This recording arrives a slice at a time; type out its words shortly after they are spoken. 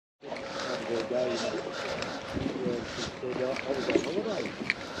Well,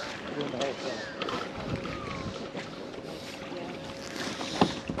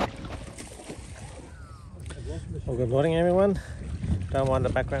 good morning everyone. Don't want the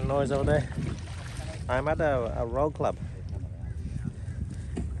background noise over there. I'm at a row club.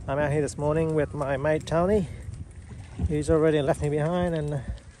 I'm out here this morning with my mate Tony. He's already left me behind and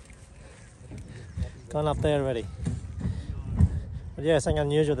gone up there already. But yeah, something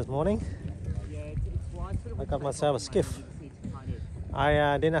unusual this morning. I got myself a skiff.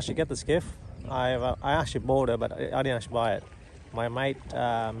 I didn't actually get the skiff. I actually bought it, but I didn't actually buy it. My mate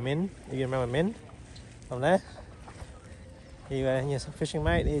Min, you remember Min from there? He's a fishing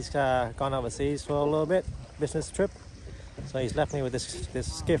mate. He's gone overseas for a little bit, business trip. So he's left me with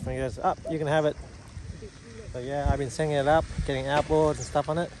this skiff and he goes, "Up, you can have it." So yeah, I've been setting it up, getting outboards and stuff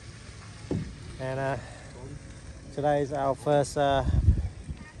on it. And today's our first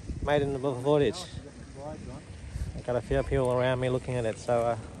maiden voyage. I've got a few people around me looking at it,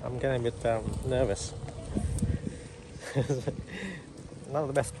 so I'm getting a bit nervous. Not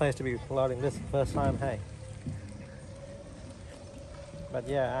the best place to be loading this first time, hey. But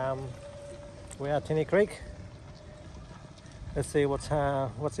yeah, we're at Tinny Creek. Let's see what's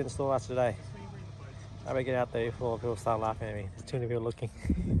in store for us today. I better get out there before people start laughing at me. There's too many people looking.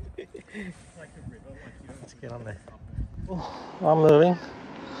 Let's get on there. Oh, I'm moving.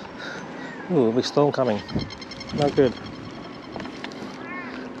 Ooh, a big storm coming. No good.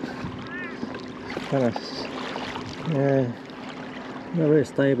 Yeah, not very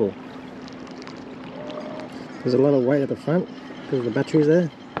stable. There's a lot of weight at the front because of the batteries there.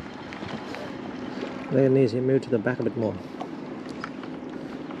 Then it needs to move to the back a bit more.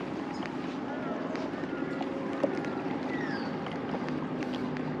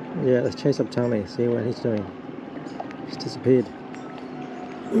 Yeah, let's chase up Tony, see what he's doing. He's disappeared.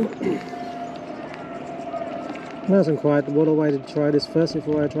 Nice and quiet waterway to try this first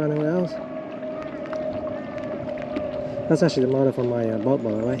before I try anything else. That's actually the motor from my boat,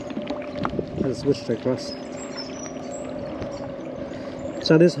 by the way. I just switched it across.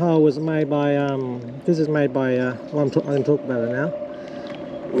 So this hull was made by, this is made by, well, I can talk about it now.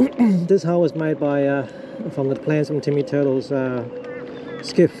 This hull was made by, from the plans from Timmy Turtle's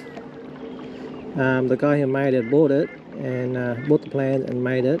Skiff. The guy who made it bought it and bought the plans and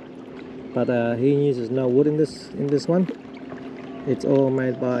made it, but he uses no wood in this one. It's all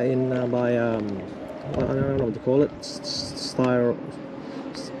made by I don't know what to call it, styro, a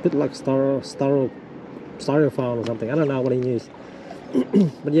bit like styrofoam or something. I don't know what he used.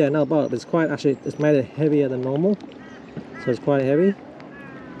 But yeah, no boat. It's quite actually, it's made it heavier than normal, so it's quite heavy.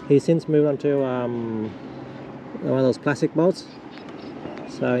 He's since moved on to one of those plastic boats.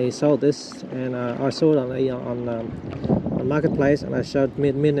 So he sold this, and I saw it on Marketplace, and I showed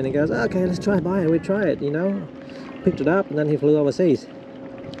Min, and he goes, "Okay, let's try buy it." We try it, you know. Picked it up, and then he flew overseas.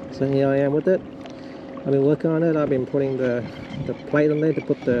 So here I am with it. I've been working on it. I've been putting the plate on there to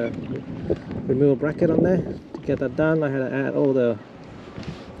put the removal bracket on there. To get that done, I had to add all the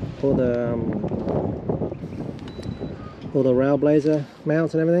rail blazer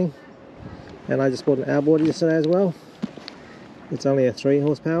mounts and everything. And I just bought an outboard yesterday as well. It's only a 3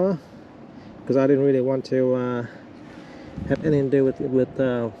 horsepower because I didn't really want to have anything to do with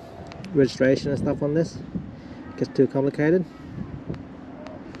registration and stuff on this. It gets too complicated.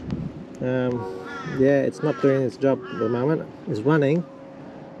 Yeah, it's not doing its job at the moment. It's running,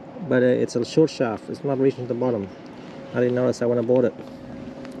 but it's a short shaft. It's not reaching the bottom. I didn't notice that when I bought it.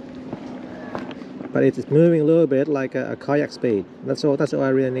 But it's moving a little bit like a kayak speed. That's all I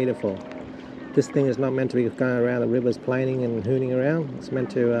really need it for. This thing is not meant to be going around the rivers planing and hooning around. It's meant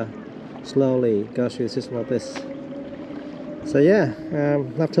to slowly go through the system like this. So yeah,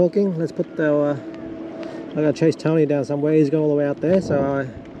 enough talking. Let's put the... I gotta chase Tony down somewhere. He's going all the way out there, so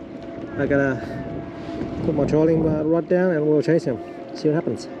I gotta put my trolling rod down and we'll chase him. See what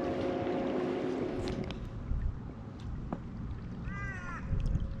happens.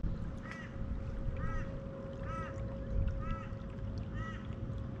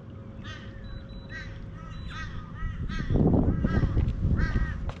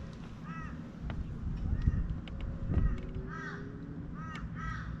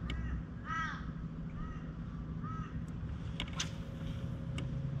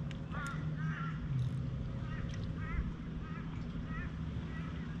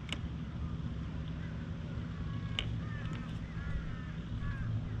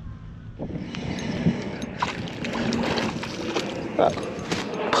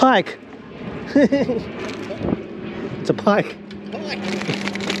 Pike! It's a pike. Pike!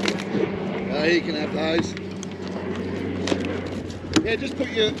 Oh, you can have those. Yeah, just put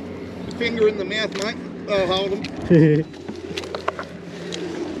your finger in the mouth, mate. I'll hold them.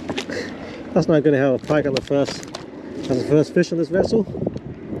 That's not going to have a pike on the first fish on this vessel.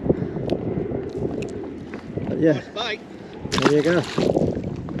 But yeah, Nice bait. there you go.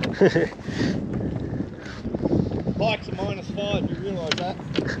 Pike's a -5, you realise that?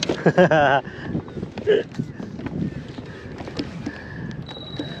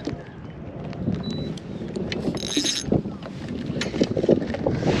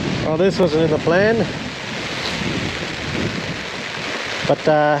 Well, this wasn't in the plan, but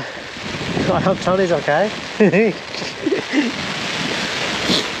I hope Tony's okay.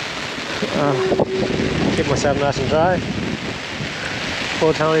 Keep myself nice and dry.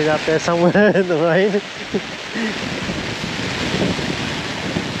 Poor Tony's out there somewhere in the rain.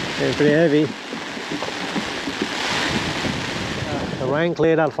 Getting pretty heavy. The rain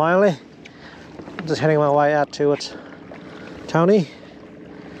cleared out finally. I'm just heading my way out towards Tony.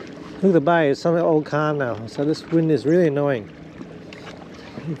 Look at the bay, it's something all calm now, so this wind is really annoying.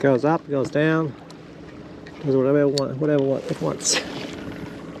 It goes up, goes down, does whatever it wants.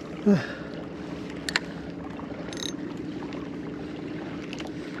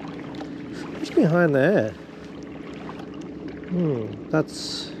 What's behind there?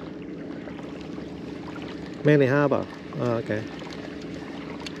 That's Manly Harbour. Oh, okay.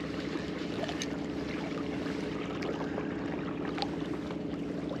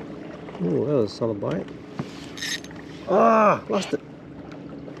 Ooh, that was a solid bite. Ah, lost it.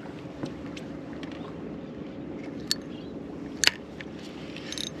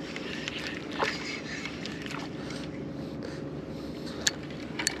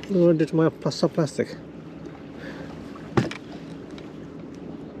 What do I do to my soft plastic?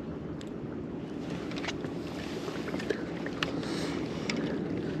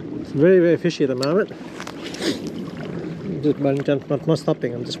 It's very, very fishy at the moment. Not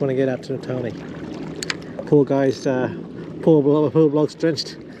stopping. I just want to get out to Tony. Poor guy's poor bloke's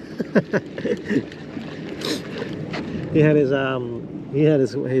drenched. he had his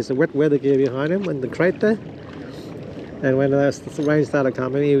wet weather gear behind him in the crate there, and when the rain started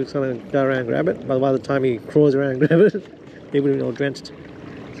coming, he was going to go around and grab it. But by the time he crawls around and grab it, he would have been all drenched.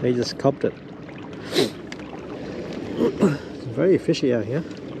 So he just copped it. It's very fishy out here.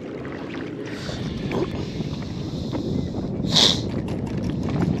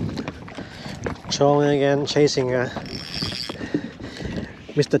 Trolling again, chasing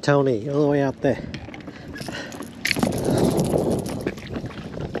Mr. Tony all the way out there.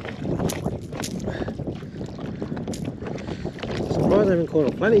 Surprised I haven't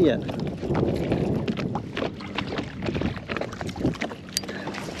caught a plenty yet.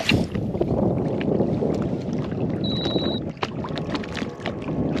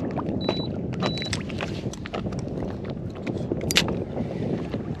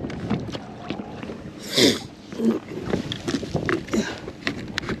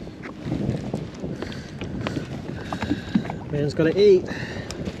 Man's got to eat.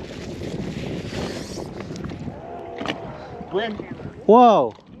 Brim.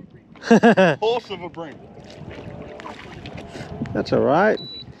 Whoa! Horse of a brim. That's alright.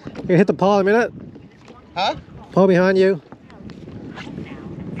 You hit the pole in a minute. Huh? Pole behind you.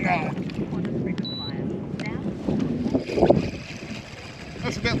 No.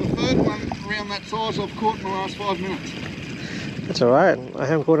 That's about the third one around that size I've caught in the last 5 minutes. That's alright. I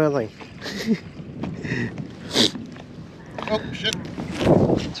haven't caught anything. Oh, shit.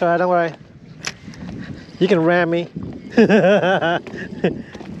 It's alright, don't worry. You can ram me.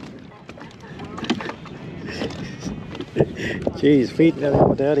 Jeez, feet nearly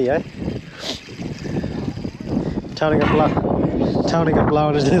all dirty, eh? Tony got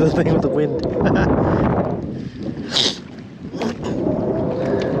blown into the thing with the wind.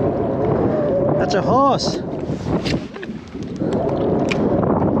 That's a horse.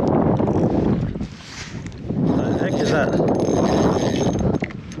 What the heck is that?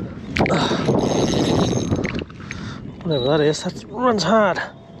 Whatever that is, that runs hard.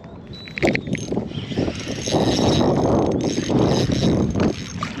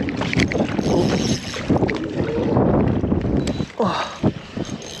 Oh,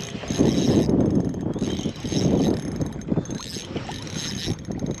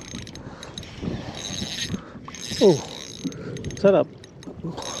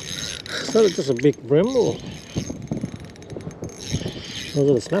 is that just a big brim or was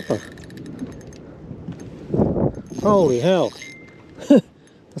it a snapper? Holy hell.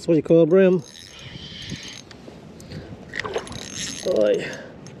 That's what you call a brim. Boy.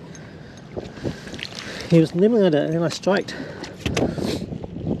 He was nibbling at it and then I striked.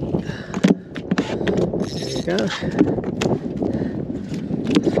 There you go.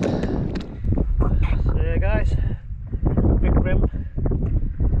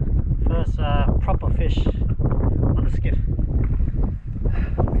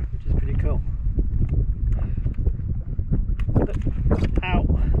 Ow,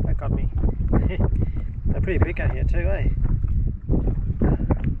 that got me. They're pretty big out here too, eh?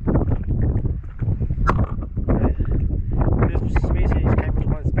 This species came from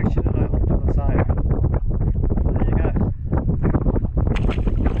my inspection and I hooked on the side. There you go.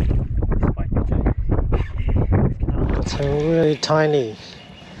 Spike me too. Got some really tiny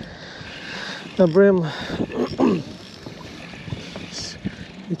brim.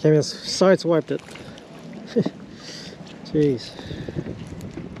 He came and sideswiped it. Jeez.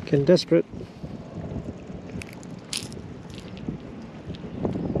 Getting desperate.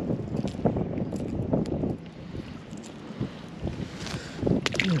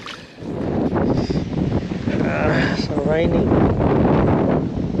 So rainy.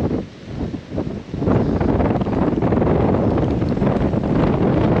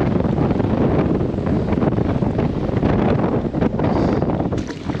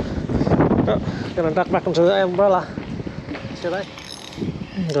 Oh, gonna duck back into the umbrella. Should I?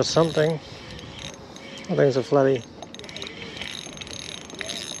 Got something. I think it's a floodie.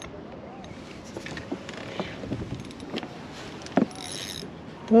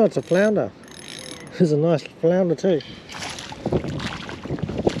 Oh, it's a flounder. There's a nice flounder too.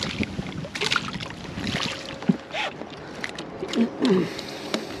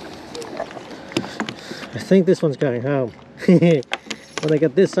 I think this one's going home. When I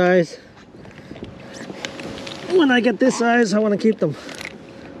get this size, I want to keep them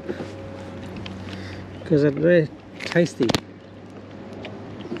because they're very tasty.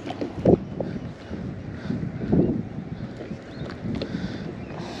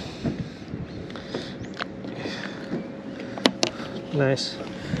 Nice.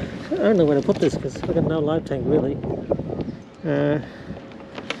 I don't know where to put this because I've got no live tank really.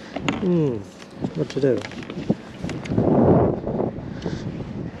 What to do?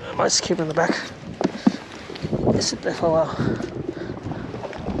 I might just keep it in the back. Just sit there for a while.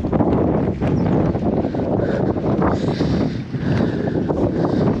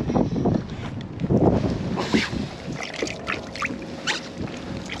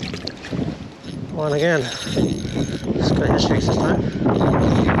 One again. Just got hair shakes this time.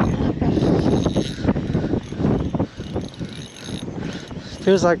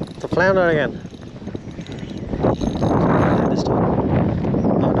 Feels like the flounder again. This time.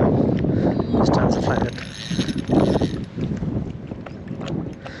 Oh no. This time's a flathead.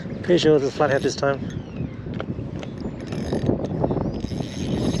 Pretty sure it's a flathead this time.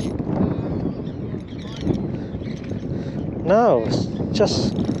 No, it's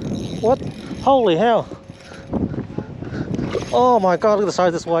just... What? Holy hell! Oh my god, look at the size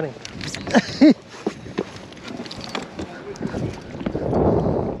of this whiting.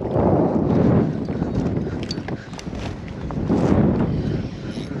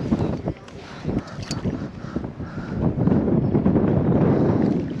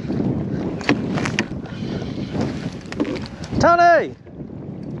 Tony!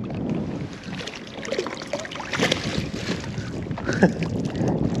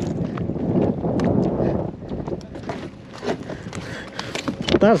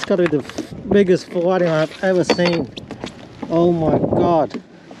 That's got to be the biggest whiting I've ever seen. Oh my god.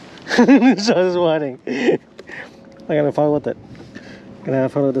 This is whiting. I'm gonna follow with it. I'm gonna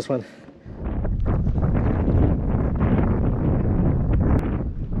follow this one.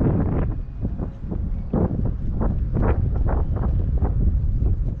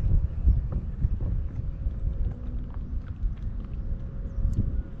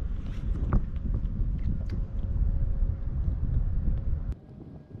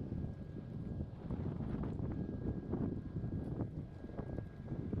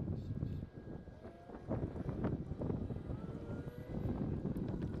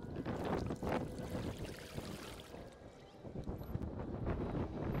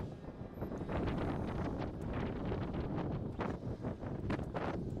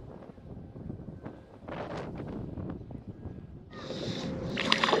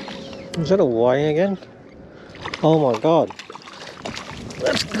 Is that a whiting again? Oh my god.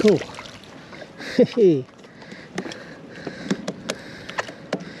 That's cool.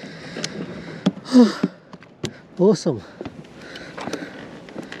 Awesome.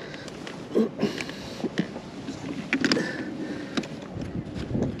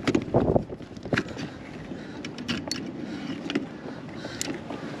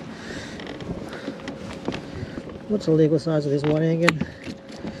 What's the legal size of this whiting again?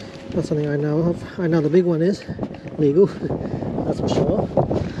 That's something I know of. I know the big one is legal, that's for sure.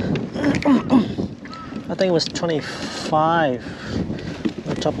 I think it was 25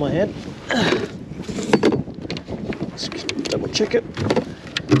 on the top of my head. Let's double check it.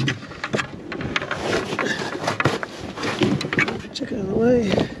 Check it of the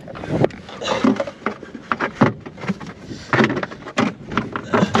way.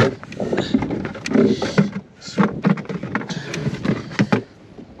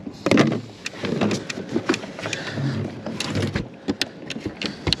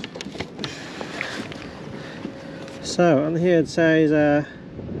 So on here it says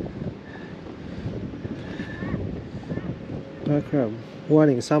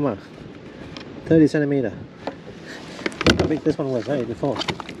warning summer 30 centimeter. Look how big this one was before.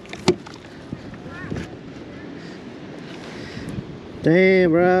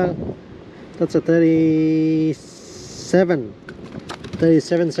 Damn, bro, that's a 37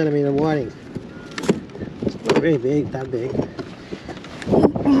 centimeter warning. It's not very big, that big.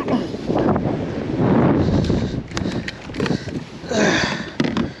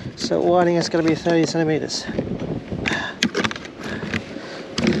 So whiting is going to be 30 centimeters.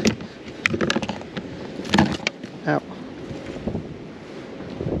 Ow.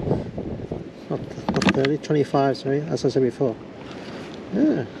 Not 30, 25, sorry, as I said before.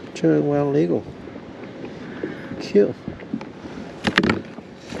 Yeah, true, well legal. Cute.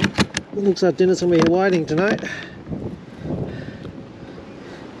 It looks like dinner's going to be whiting tonight.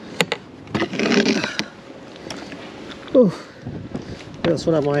 Oh. I'll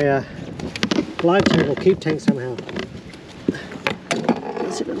sort out my live tank or keep tank somehow.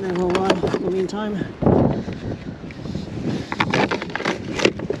 Let's sit in there for a while in the meantime.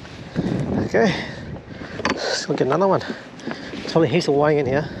 Okay, let's go get another one. There's probably heaps of whiting in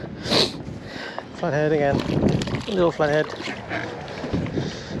here. Flathead again, little flathead.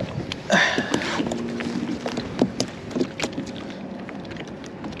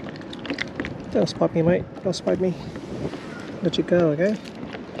 Don't spite me, mate, don't spite me. Let you go, okay?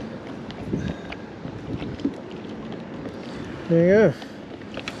 There you go.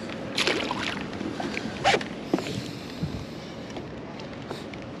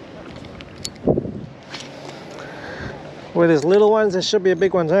 Where there's little ones, there should be a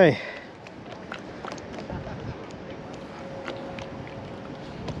big ones, eh?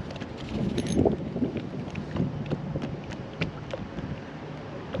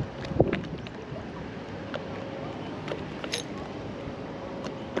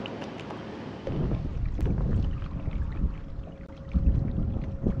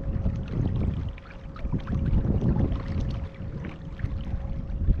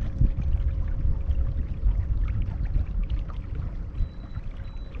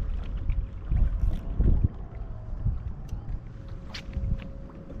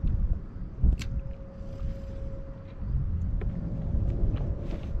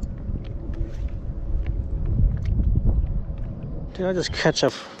 Did I just catch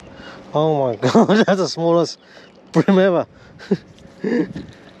a... Oh my god, that's the smallest brim ever.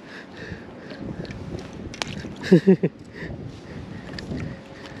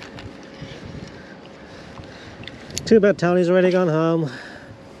 Too bad Tony's already gone home.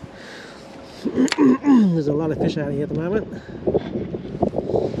 There's a lot of fish out here at the moment.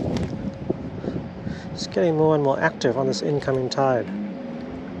 It's getting more and more active on this incoming tide.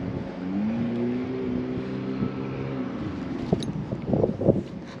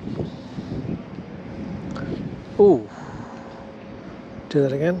 Ooh. Do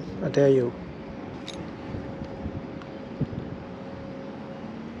that again, I dare you.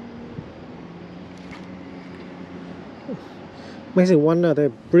 Makes me wonder, they're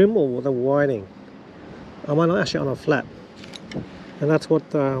brim or they're whiting. Am I not actually on a flat? And that's what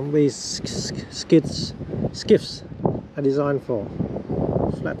these skiffs are designed for.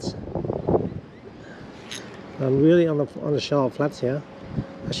 Flats. I'm really on the shallow flats here.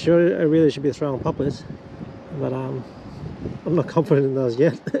 I really should be throwing poppers, but I'm not confident in those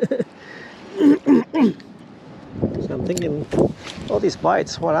yet. So I'm thinking, all these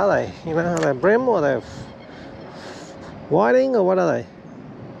bites, what are they? You know, are they brim or are they whiting or what are they?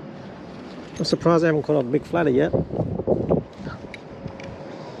 I'm surprised I haven't caught a big flatter yet.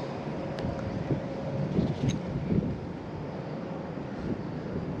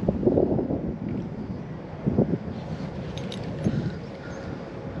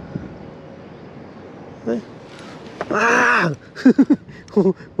 Hey. Ah!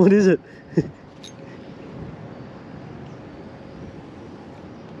 What is it?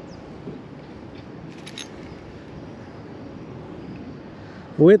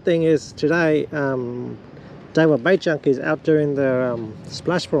 Weird thing is today, David Bait Junk is out doing their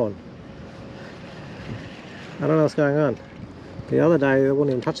splash prawn. I don't know what's going on. The other day they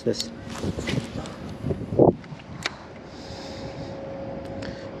wouldn't even touch this.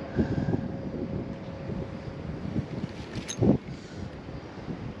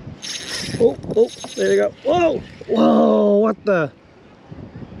 Oh, there you go. Whoa! Whoa, what the?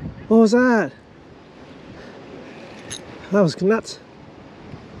 What was that? That was nuts.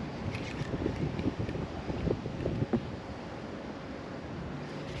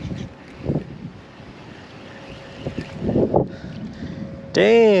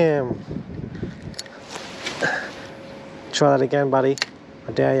 Damn. Try that again, buddy.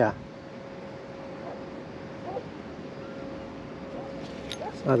 I dare ya.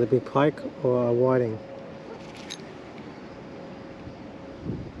 It's either a big pike or a whiting.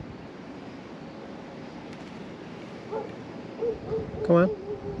 Come on.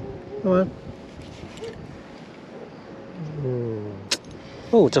 Come on.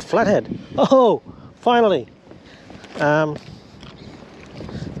 Oh, it's a flathead. Oh, finally.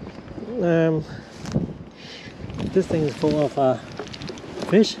 This thing is full of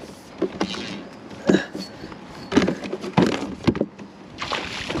fish.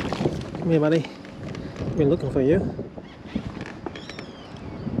 Come here, buddy. I've been looking for you.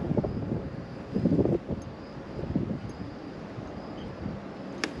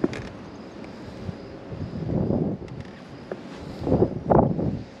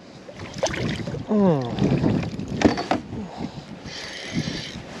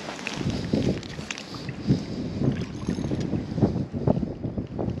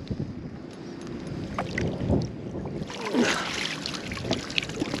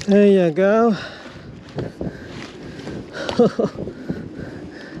 There you go.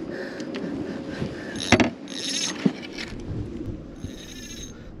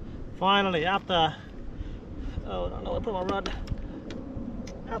 Finally, after I don't know what to my rod.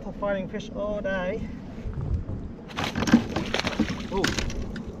 After fighting fish all day. Oh,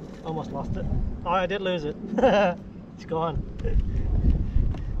 almost lost it. Oh, I did lose it. It's gone.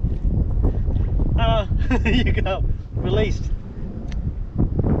 Oh, there you go. Released.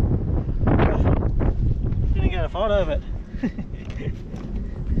 Didn't get a photo of it.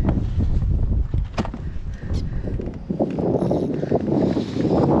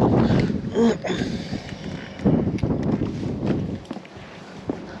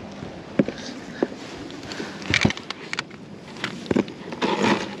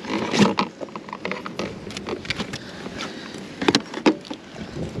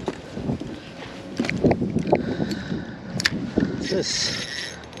 This,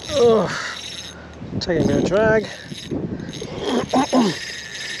 oh, taking a bit of drag.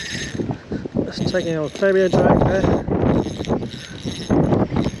 Just taking a fair bit of drag there.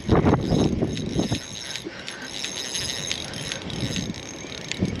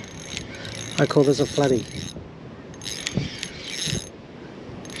 I call this a flatty.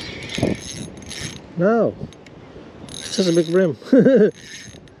 No, it's just a big brim.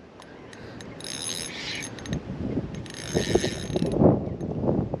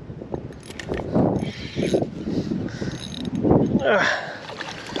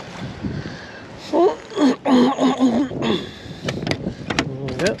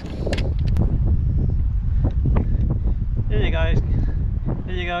 Yep. There you guys.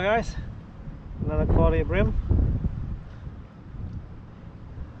 There you go, guys. Another quality brim.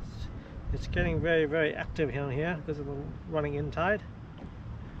 It's getting very, very active down here because of the running in tide.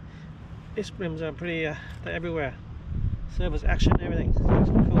 These brims are pretty, they're everywhere. Surface action, everything. So it's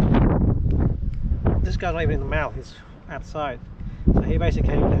cool. This guy's not even in the mouth, he's outside. So he basically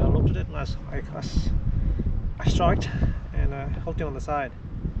came down and looked at it, and I striked and hooked him on the side.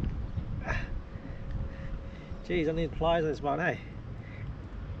 Geez, I need pliers on this one, hey?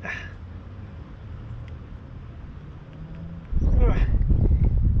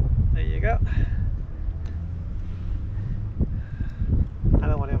 There you go. I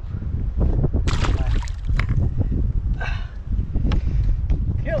don't want him.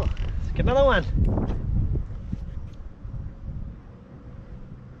 Cool. Let's get another one.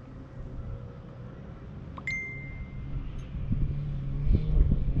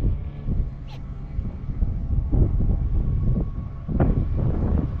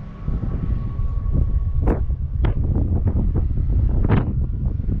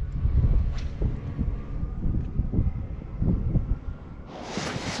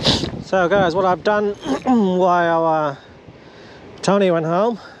 So guys, what I've done while Tony went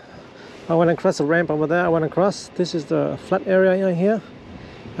home, I went across the ramp over there. I went across. This is the flat area here,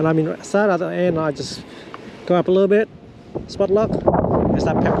 and I mean, start at the end. I just go up a little bit, spot lock, and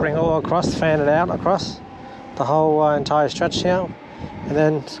start peppering all across, fan it out across the whole entire stretch here, and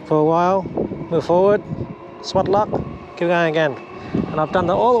then for a while, move forward, spot lock, keep going again. And I've done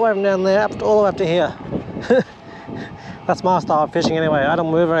that all the way from down there up to, all the way up to here. That's my style of fishing anyway. I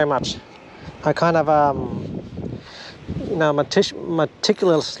don't move very much. I kind of, you know,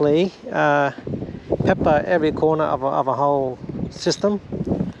 meticulously pepper every corner of a whole system,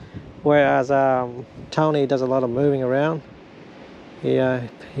 Whereas Tony does a lot of moving around.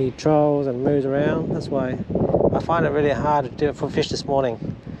 He trolls and moves around. That's why I find it really hard to do it for fish this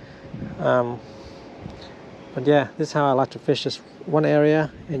morning. But yeah, this is how I like to fish, just one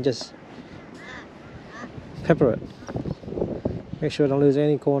area and just pepper it. Make sure I don't lose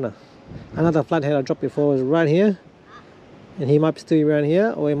any corner. Another flathead I dropped before was right here, and he might still be around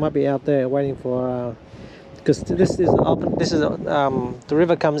here, or he might be out there waiting for. Because this is open. This is the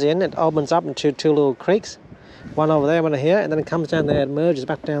river comes in. It opens up into two little creeks, one over there, one here, and then it comes down there and merges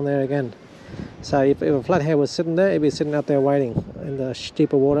back down there again. So if a flathead was sitting there, it'd be sitting out there waiting in the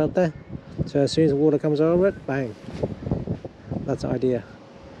deeper water out there. So as soon as the water comes over it, bang. That's the idea.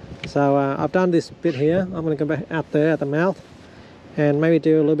 So I've done this bit here. I'm going to go back out there at the mouth and maybe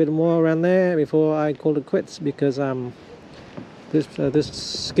do a little bit more around there before I call it quits, because this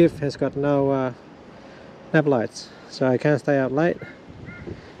skiff has got no nap lights, so I can't stay out late.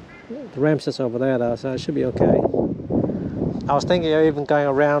 The ramp's just over there though, so it should be okay. I was thinking of even going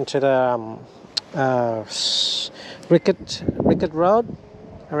around to the Rickett Road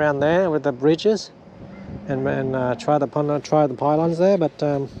around there with the bridges and try the pylons there, but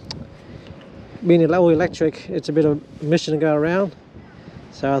being all electric, it's a bit of a mission to go around,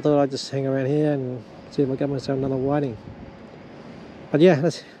 so I thought I'd just hang around here and see if I get myself another whiting. But yeah,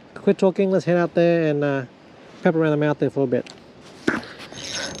 let's quit talking, let's head out there and pepper around the mouth there for a bit.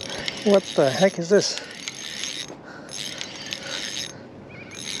 What the heck is this?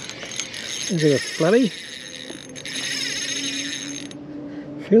 Is it a flatty?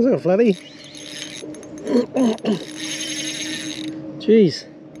 Feels like a flatty. Jeez.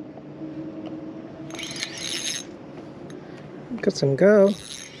 Got some go.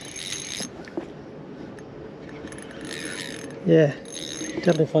 Yeah,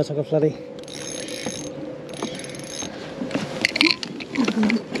 definitely feels like a flatty.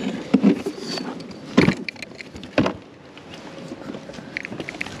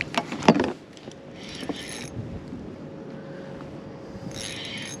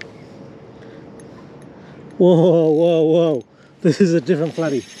 Whoa, whoa, whoa. This is a different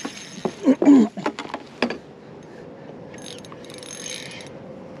flatty.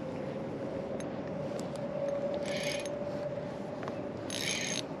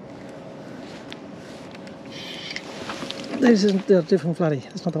 This is a different flatty.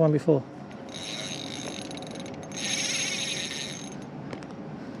 It's not the one before.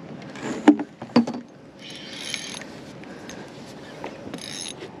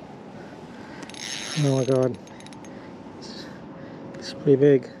 Oh my god, it's pretty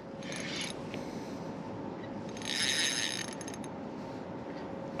big.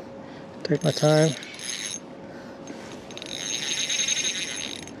 Take my time.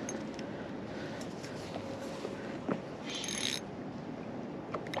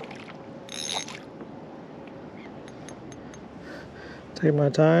 Take my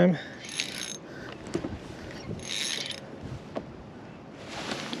time.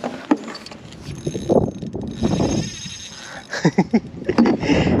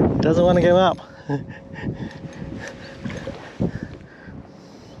 Doesn't want to give up.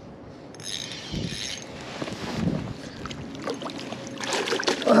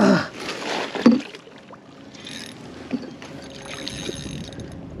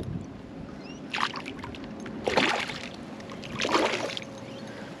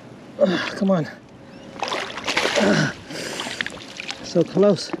 Come on. So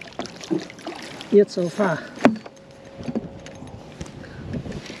close, yet so far.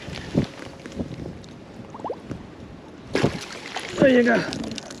 There you go.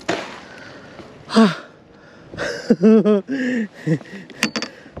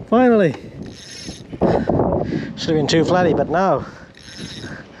 Finally. Should have been too flatty, but no.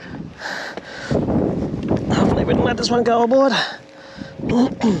 Hopefully we didn't let this one go aboard.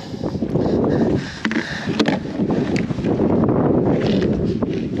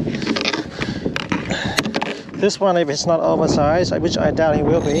 This one, if it's not oversized, which I doubt it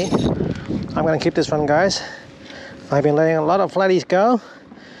will be, I'm going to keep this one, guys. I've been letting a lot of flatties go.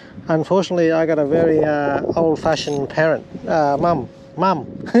 Unfortunately, I got a very old-fashioned parent, mum,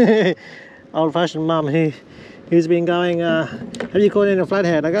 old-fashioned mum. He's been going, have you caught any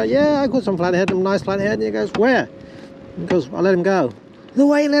flathead? I go, yeah, I caught some flathead, some nice flathead. And he goes, where? He goes, I let him go. No,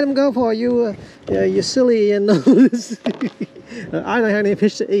 why you let him go for? You're silly and all this. I don't have any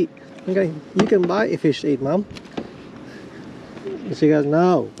fish to eat. Okay, you can buy a fish to eat, Mum. And she goes,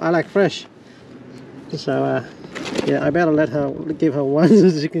 no, I like fresh. So, yeah, I better give her one so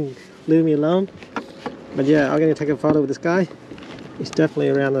she can leave me alone. But yeah, I'm going to take a photo with this guy. He's definitely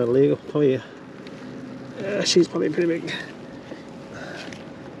around the legal, probably, she's probably pretty big.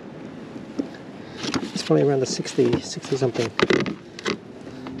 probably around the 60 something.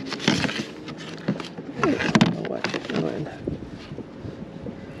 Oh, wait.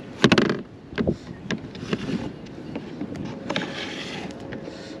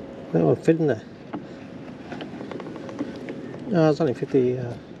 That won't fit in there. No, it's only 50,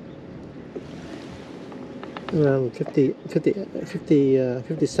 around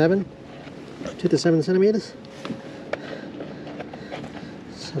 57, 2 to 7 centimeters.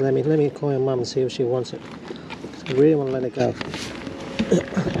 So let me call your mum and see if she wants it. I really want to let it go.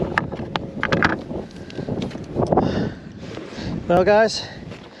 Well, guys,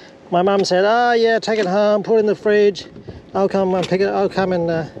 my mum said, "Oh yeah, take it home, put it in the fridge. I'll come and pick it. I'll come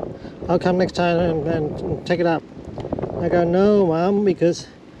next time and take it up." I go, "No, Mum, because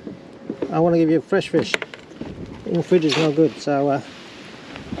I want to give you fresh fish. In the fridge is no good." So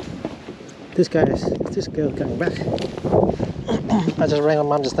this girl coming back. I just rang on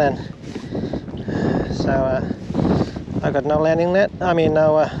Mum just then. So I got no landing net. I mean,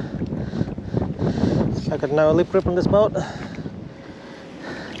 I got no lip grip on this boat.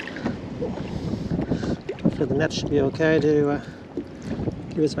 So the net should be okay to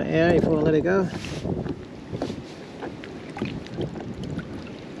give us my air if I want to let it go.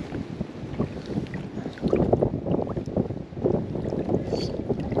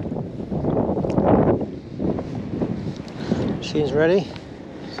 She's ready.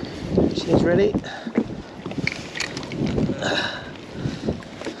 She's ready.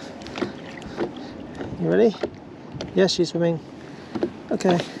 You ready? Yes, she's swimming.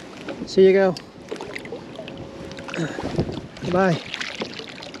 Okay. See you go. Bye.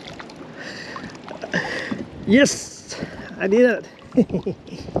 Yes, I did it.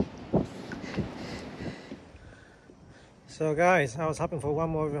 So guys, I was hoping for one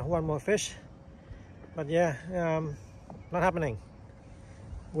more fish, but yeah, not happening.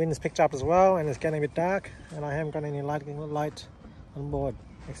 Wind's picked up as well, and it's getting a bit dark, and I haven't got any light on board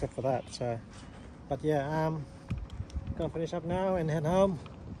except for that. So, but yeah, gonna finish up now and head home.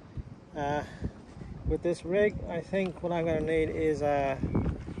 With this rig, I think what I'm gonna need is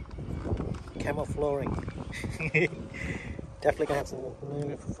camel flooring. Definitely gonna have some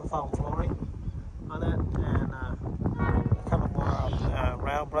foam flooring on it, and a couple more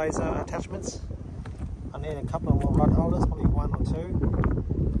rail brazier attachments. I need a couple more rod holders, probably 1 or 2,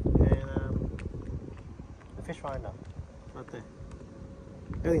 and a fish finder right there.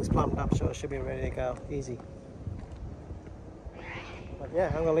 Everything's plumbed up, so it should be ready to go easy. But yeah,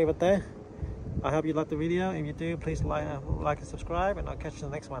 I'm gonna leave it there. I hope you liked the video. If you do, please like and subscribe, and I'll catch you in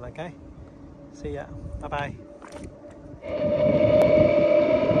the next one. Okay, see ya. Bye bye.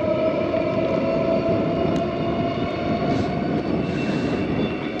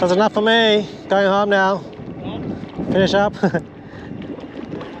 That's enough for me. Going home now. Finish up.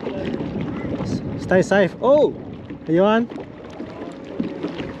 Stay safe. Oh, are you on?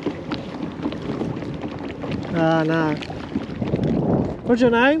 Oh no. What's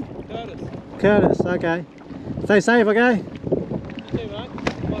your name? Curtis. Curtis, okay. Stay safe, okay? You too, mate.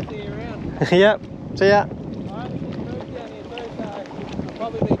 Might see you around. Yep. See ya. Alright, there's a move down here too, so I'll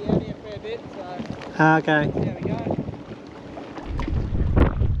probably be down here for a bit, so... Okay. See how we go.